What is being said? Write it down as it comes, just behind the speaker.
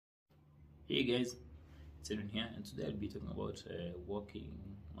Hey guys, it's Edwin here, and today I'll be talking about walking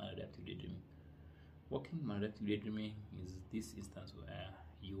maladaptive daydreaming. Walking maladaptive daydreaming is this instance where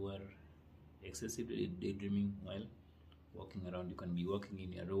you are excessively daydreaming while walking around. You can be walking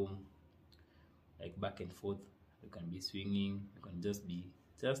in your room, like back and forth. You can be swinging. You can just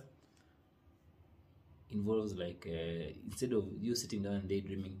involves like instead of you sitting down and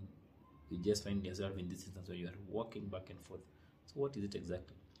daydreaming, you just find yourself in this instance where you are walking back and forth. So what is it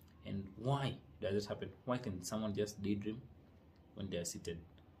exactly? And why does it happen? Why can someone just daydream when they are seated?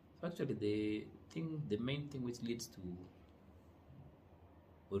 So actually the main thing which leads to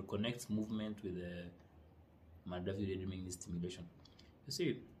or connects movement with the maladaptive daydreaming is stimulation. You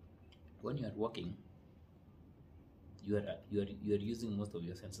see, when you are walking, you are using most of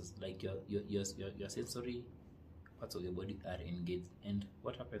your senses, like your sensory parts of your body are engaged. And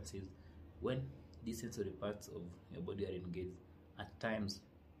what happens is, when these sensory parts of your body are engaged, at times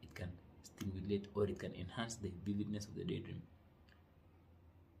it can stimulate or it can enhance the vividness of the daydream.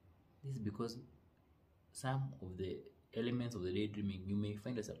 This is because some of the elements of the daydreaming, you may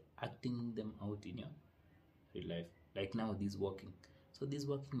find yourself acting them out in your real life. Like now, this walking. So this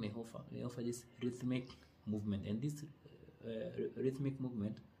walking may offer this rhythmic movement, and this rhythmic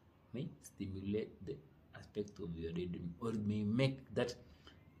movement may stimulate the aspect of your daydream, or it may make that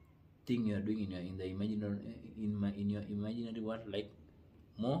thing you are doing in your imaginary world like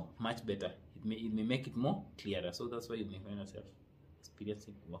much better. It may make it more clearer. So that's why you may find yourself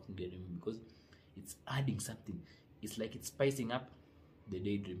experiencing walking daydreaming, because it's adding something. It's like it's spicing up the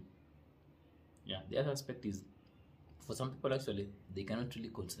daydream. Yeah, the other aspect is, for some people actually, they cannot really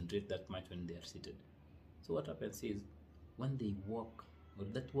concentrate that much when they are seated. So what happens is, when they walk, or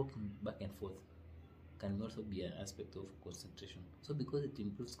that walking back and forth can also be an aspect of concentration. So because it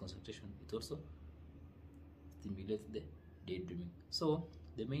improves concentration, it also stimulates the daydreaming. So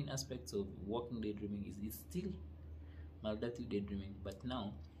the main aspects of walking daydreaming is it's still maladaptive daydreaming, but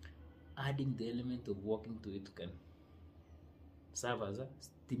now adding the element of walking to it can serve as a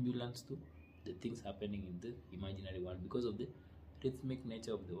stimulant to the things happening in the imaginary world, because of the rhythmic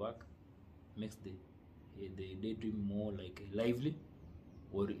nature of the work makes the daydream more like lively,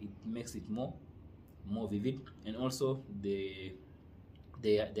 or it makes it more vivid. And also the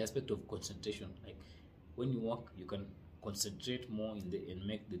aspect of concentration, like when you walk, you can concentrate more and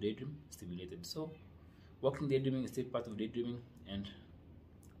make the daydream stimulated. So walking daydreaming is still part of daydreaming, and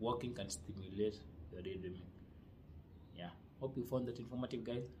walking can stimulate your daydreaming. Yeah, hope you found that informative,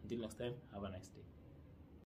 guys. Until next time, have a nice day.